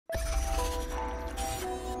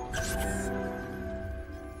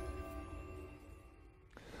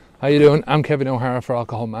How you doing? I'm Kevin O'Hara for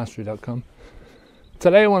alcoholmastery.com.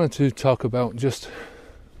 Today I wanted to talk about just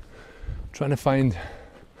trying to find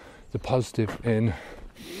the positive in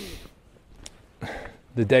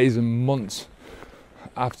the days and months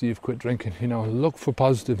after you've quit drinking. Look for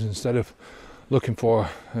positives instead of looking for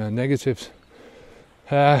negatives.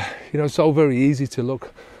 It's so very easy to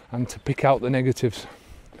look and to pick out the negatives,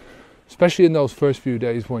 especially in those first few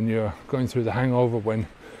days when you're going through the hangover, when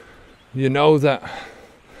you know that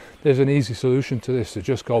there's an easy solution to this, to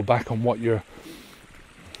just go back on what you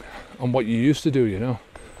used to do,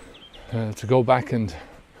 to go back and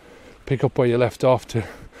pick up where you left off, to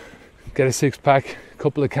get a 6-pack, a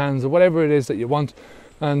couple of cans, or whatever it is that you want,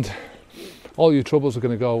 and all your troubles are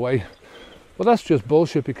going to go away. Well, that's just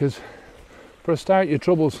bullshit, because for a start, your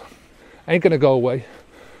troubles ain't going to go away,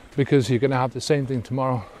 because you're going to have the same thing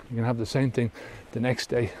tomorrow, you're going to have the same thing the next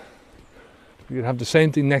day, you're going to have the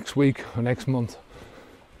same thing next week or next month.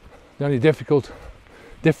 The only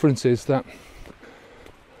difference is that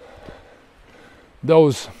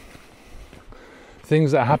those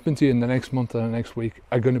things that happen to you in the next month or the next week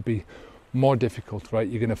are going to be more difficult, right?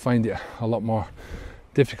 You're going to find it a lot more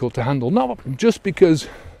difficult to handle. Not just because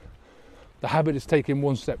the habit is taking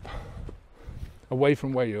one step away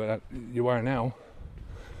from where you are now,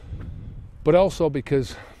 but also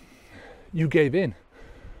because you gave in.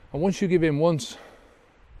 And once you give in once,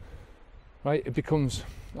 right, it becomes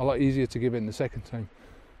a lot easier to give in the second time,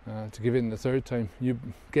 to give in the third time. You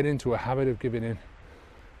get into a habit of giving in,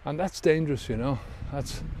 and that's dangerous.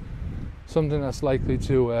 That's something that's likely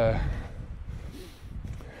to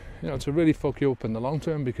to really fuck you up in the long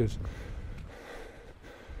term, because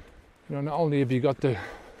not only have you got the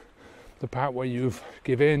part where you've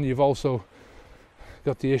give in, you've also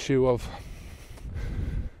got the issue of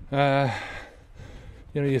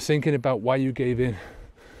you're thinking about why you gave in.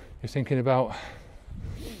 You're thinking about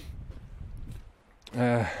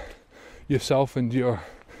yourself and your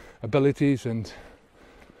abilities, and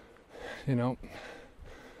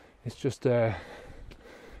it's just it's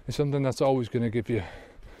something that's always going to give you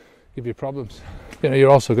problems. You're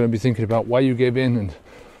also going to be thinking about why you gave in and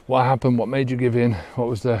what happened, what made you give in, what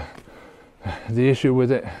was the issue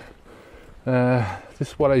with it.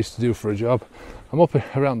 This is what I used to do for a job. I'm up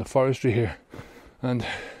around the forestry here, and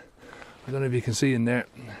I don't know if you can see in there.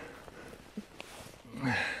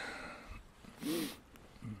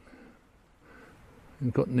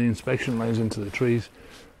 And cutting the inspection lines into the trees.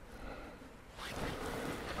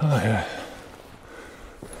 Oh yeah.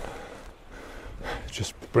 It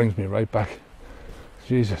just brings me right back.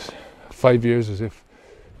 Jesus, 5 years as if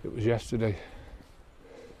it was yesterday.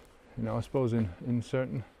 I suppose in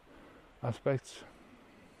certain aspects.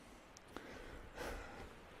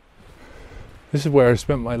 This is where I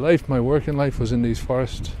spent my life. My working life was in these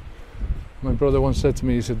forests. My brother once said to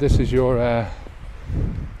me, he said, this is your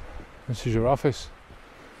office.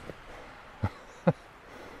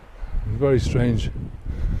 Very strange.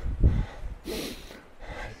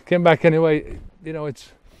 Came back anyway.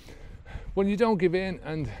 It's when you don't give in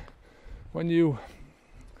and when you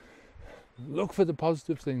look for the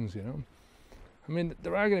positive things, I mean,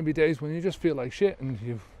 there are going to be days when you just feel like shit, and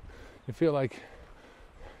you feel like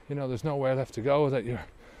there's nowhere left to go, that you're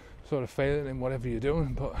sort of failing in whatever you're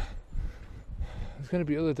doing. But there's going to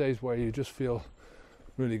be other days where you just feel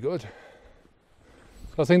really good.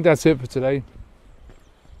 So I think that's it for today.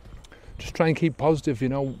 Just try and keep positive.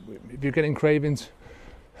 If you're getting cravings,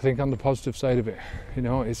 I think on the positive side of it,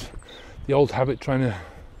 it's the old habit trying to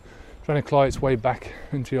claw its way back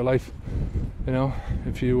into your life.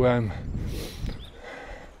 If you are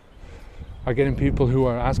getting people who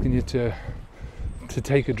are asking you to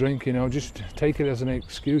take a drink, just take it as an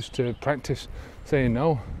excuse to practice saying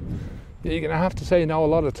no. You're going to have to say no a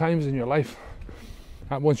lot of times in your life.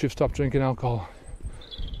 And once you've stopped drinking alcohol,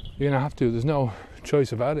 you're going to have to. There's no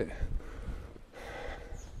choice about it.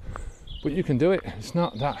 But you can do it. It's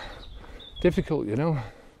not that difficult, when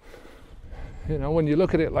you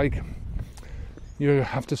look at it like you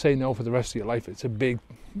have to say no for the rest of your life, it's a big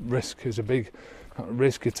risk. It's a big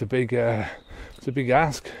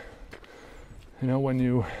ask. When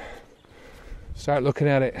you start looking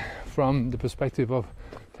at it from the perspective of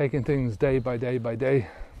taking things day by day by day,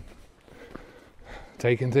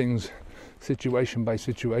 taking things situation by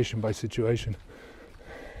situation by situation,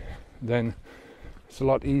 then it's a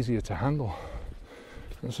lot easier to handle.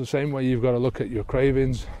 It's the same way you've got to look at your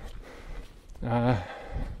cravings,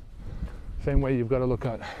 same way you've got to look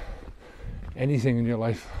at anything in your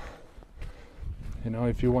life.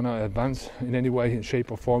 If you want to advance in any way, in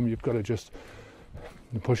shape or form, you've got to just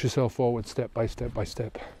push yourself forward step by step by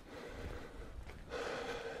step.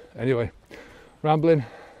 Anyway, rambling.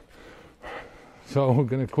 So we're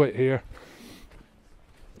going to quit here.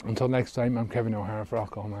 Until next time, I'm Kevin O'Hara for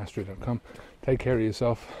alcoholmastery.com. Take care of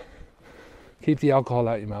yourself. Keep the alcohol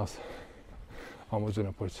out of your mouth. Onwards and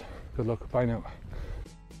upwards. Good luck. Bye now.